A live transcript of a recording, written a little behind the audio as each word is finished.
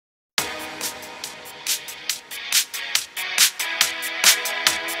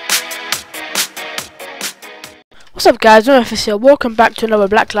What's up guys, OMFS here. Welcome back to another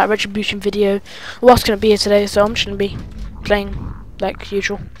Blacklight Retribution video. What's going to be here today, so I'm just going to be playing like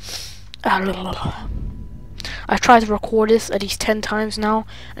usual. I tried to record this at least 10 times now,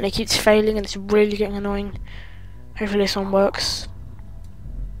 and it keeps failing and it's really getting annoying. Hopefully this one works.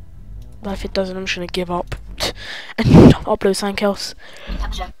 But if it doesn't, I'm just going to give up and upload something else.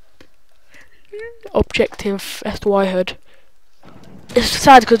 Objective, that's what I heard. It's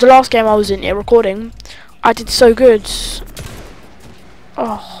sad because the last game I was in here recording, I did so good.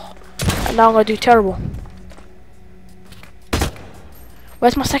 Oh, and now I'm gonna do terrible.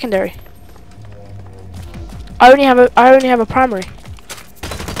 Where's my secondary? I only have a primary.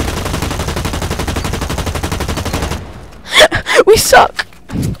 We suck.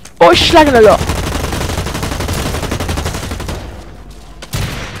 Oh, she's lagging a lot.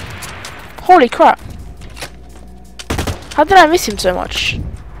 Holy crap! How did I miss him so much?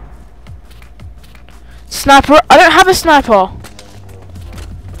 Sniper! I don't have a sniper!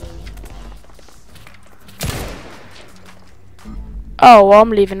 Oh, well, I'm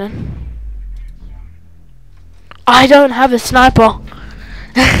leaving then. I don't have a sniper!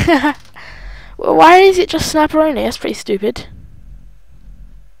 Well, why is it just sniper only? That's pretty stupid.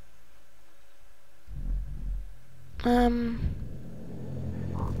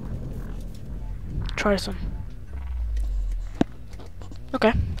 Try this one.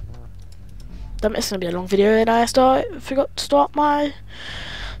 Okay. Damn, it's gonna be a long video, and I forgot to start my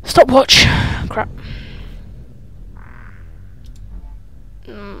stopwatch. Crap.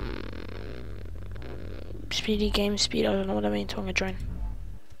 Speedy game speed. I don't know what I mean. So I'm gonna join.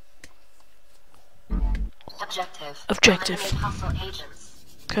 Objective.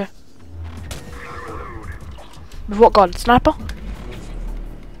 Okay. With what gun? Sniper?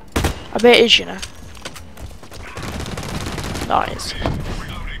 I bet it is, you know. Nice.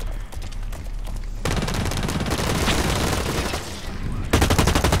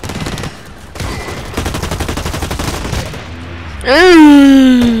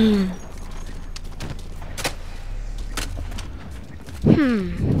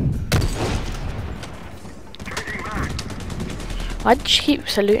 Why did you keep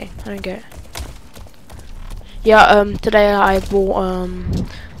saluting? I don't get it. Yeah, today I bought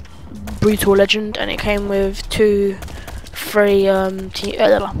Brutal Legend, and it came with three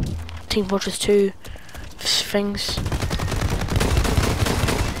Team Fortress 2 things.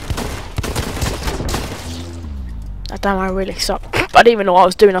 Damn, I really suck. I didn't even know what I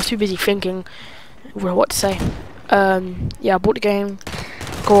was doing. I was too busy thinking what to say. Yeah, I bought the game.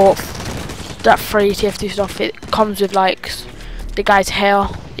 Got that free TF2 stuff. It comes with like the guy's hair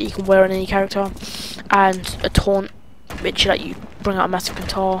that you can wear on any character, and a taunt, which like you bring out a massive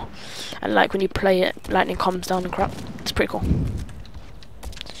guitar, and like when you play it, lightning comes down and crap. It's pretty cool.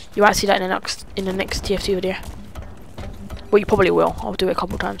 You might see that in the next TF2 video. Well, you probably will. I'll do it a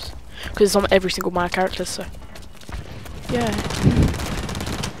couple times because it's on every single my characters. So. Yeah.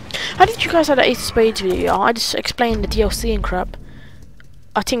 How did you guys have that Ace of Spades video? I just explained the DLC and crap.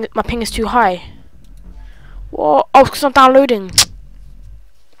 I think my ping is too high. What? Oh, because I'm downloading.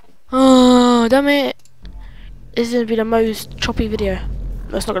 Oh, damn it. This is going to be the most choppy video.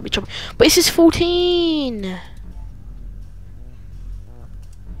 No, it's not going to be choppy. But this is 14.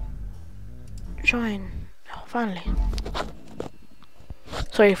 Join. Oh, finally.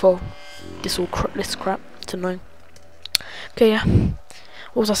 Sorry for this crap. It's annoying. Okay, yeah.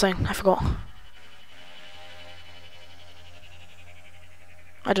 What was I saying? I forgot.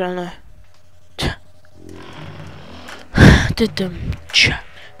 I don't know.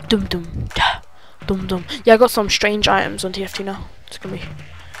 Yeah, I got some strange items on TF2 now. It's gonna be.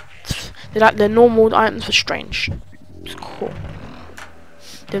 They're like the normal items for strange. It's cool.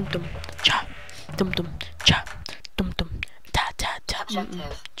 Objective.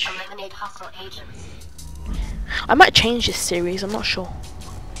 Eliminate hostile agents. I might change this series, I'm not sure.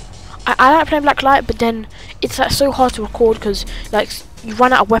 I like playing Blacklight, but then it's like so hard to record because like you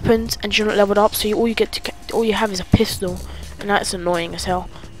run out of weapons and you're not leveled up, so all you have is a pistol, and that's annoying as hell.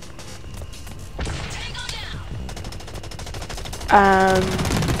 And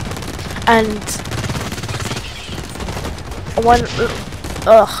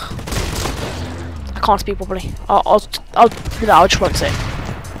I can't speak properly. I'll just won't say it.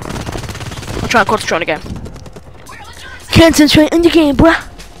 I'll try and concentrate on the game. Concentrate on the game, bruh.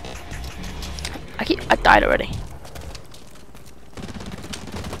 I died already.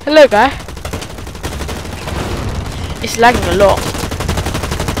 Hello, guy. It's lagging a lot.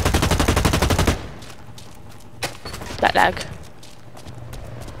 That lag.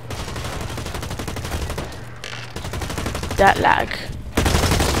 That lag.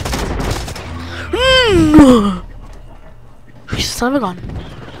 son of a gun.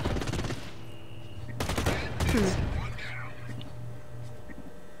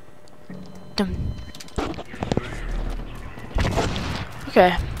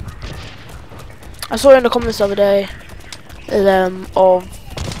 Okay. I saw in the comments the other day of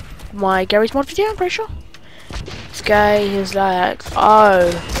my Gary's mod video, I'm pretty sure. This guy is like, oh,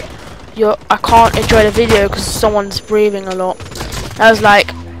 I can't enjoy the video because someone's breathing a lot. I was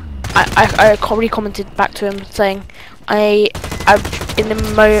like, I already commented back to him saying, I'm in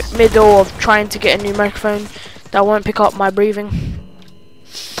the middle of trying to get a new microphone that won't pick up my breathing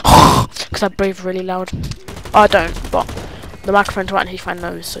because I breathe really loud. I don't, but the microphone's right underneath my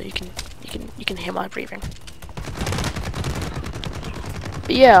nose, so you can hear my breathing.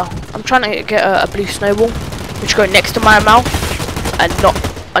 But yeah, I'm trying to get a blue snowball, which go next to my mouth and not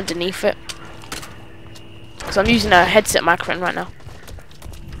underneath it, because I'm using a headset microphone right now.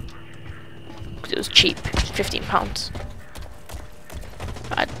 Because it was cheap, £15.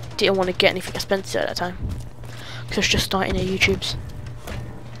 I didn't want to get anything expensive at that time, because I was just starting at YouTube's.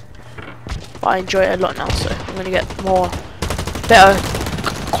 But I enjoy it a lot now, so I'm going to get better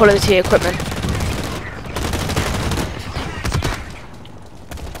quality equipment.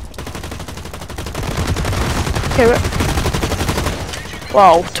 Okay,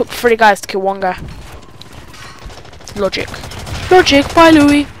 wow, took 3 guys to kill 1 guy. Logic. Logic by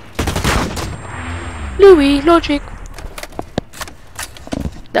Louis. Louis, logic.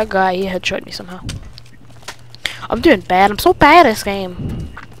 That guy, he headshot me somehow. I'm doing bad. I'm so bad at this game.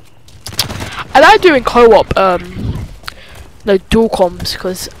 I like doing co-op, no, dual comms,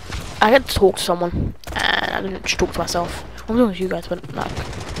 because I get to talk to someone, and I don't just talk to myself. I'm talking to you guys, but like,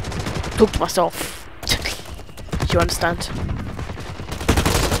 talk to myself. Do you understand?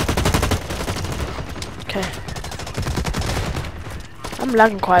 Okay. I'm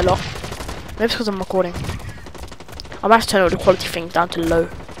lagging quite a lot. Maybe it's because I'm recording. I might have to turn all the quality thing down to low.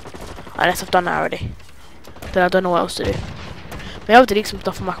 Unless I've done that already. Then I don't know what else to do. Maybe I'll delete some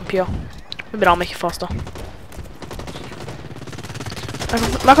stuff on my computer. Maybe I'll make it faster.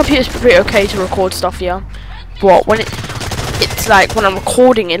 My computer's pretty okay to record stuff, yeah. But when it's like when I'm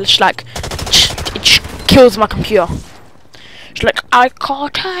recording it, it's like it kills my computer. It's like I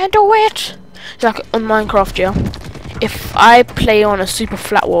can't handle it. It's like on Minecraft, yeah. If I play on a super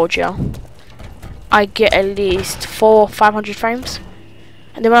flat world, yeah, I get at least 400-500 frames,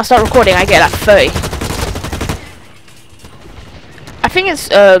 and then when I start recording, I get like 30. I think it's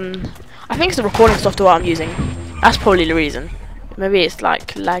the recording software I'm using. That's probably the reason. Maybe it's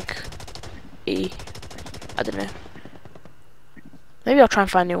like lag-y. I don't know. Maybe I'll try and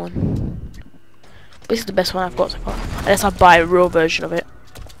find a new one. This is the best one I've got so far. Unless I buy a real version of it,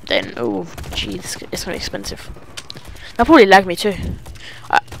 then oh jeez, it's gonna be expensive. That'll probably lag me too.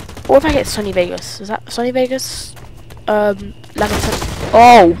 What if I get Sony Vegas? Is that Sony Vegas? Lagging.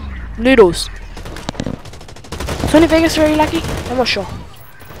 Oh, noodles. Sony Vegas very laggy? I'm not sure.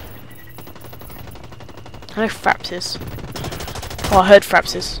 I know Fraps is. Oh, I heard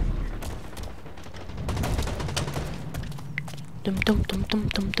Fraps is. Dum dum dum dum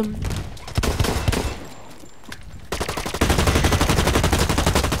dum dum.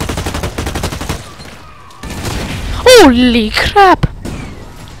 Holy crap!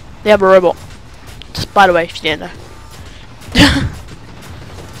 They have a robot. Just by the way, if you didn't know.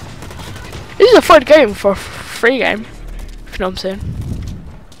 This is a fun game for a free game. If you know what I'm saying.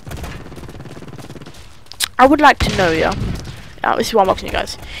 I would like to know, yeah. This is what I'm asking you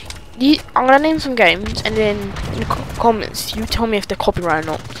guys. I'm gonna name some games, and then in the comments you tell me if they're copyright or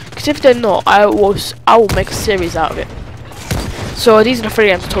not. Because if they're not, I will make a series out of it. So these are the 3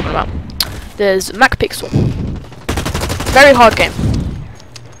 games I'm talking about. There's Mac Pixel. Very hard game.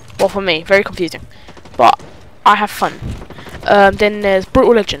 Well, for me, very confusing. But I have fun. Then there's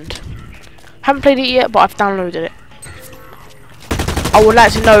Brutal Legend. Haven't played it yet, but I've downloaded it. I would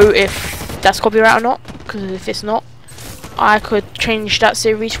like to know if that's copyright or not, because if it's not, I could change that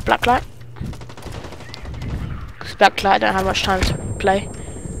series for Blacklight. Because Blacklight I don't have much time to play,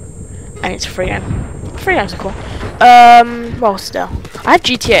 and it's a free game. Free games are cool. Well, still, I had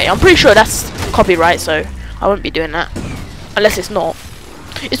GTA. I'm pretty sure that's copyright, so I won't be doing that unless it's not.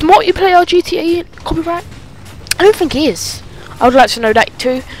 Is multiplayer GTA copyright? I don't think it is. I would like to know that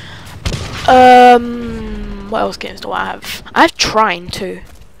too. What else games do I have? I have Trine too.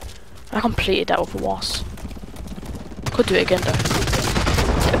 I completed that with a wasp. Could do it again though.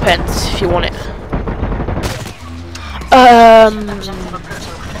 It depends if you want it. I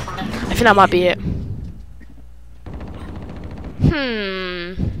think that might be it.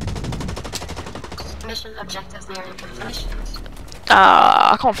 Mission objectives nearing completion.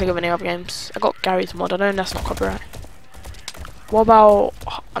 I can't think of any other games. I got Gary's mod. I know that's not copyright. What about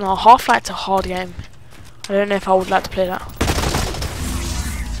no, Half-Life's a hard game. I don't know if I would like to play that.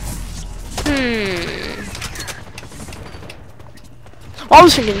 Well, I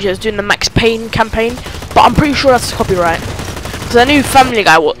was thinking just doing the Max Payne campaign, but I'm pretty sure that's copyright. Because I knew Family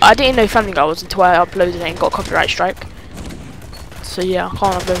Guy. I didn't know Family Guy was until I uploaded it and got a copyright strike. So yeah, I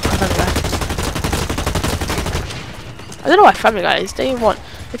can't upload Family Guy. I don't know why Family Guy is. They want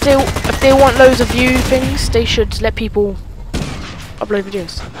if they want loads of view things, they should let people upload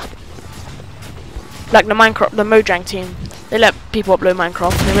videos. Like the Mojang team, they let people upload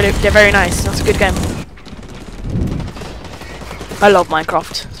Minecraft. They're very nice. That's a good game. I love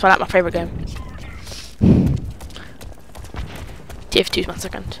Minecraft. It's like my favourite game. TF2 is my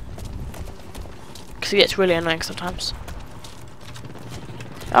second. Because it gets really annoying sometimes.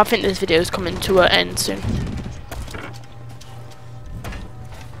 I think this video is coming to an end soon.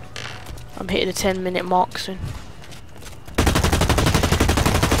 I'm hitting the 10-minute mark soon.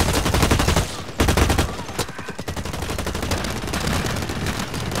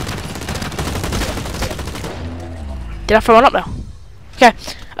 Did I throw one up there? Okay,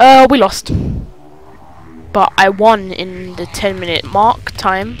 we lost. But I won in the 10-minute mark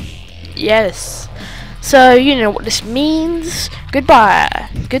time. Yes. So, you know what this means. Goodbye.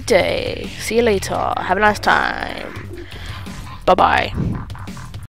 Good day. See you later. Have a nice time. Bye-bye.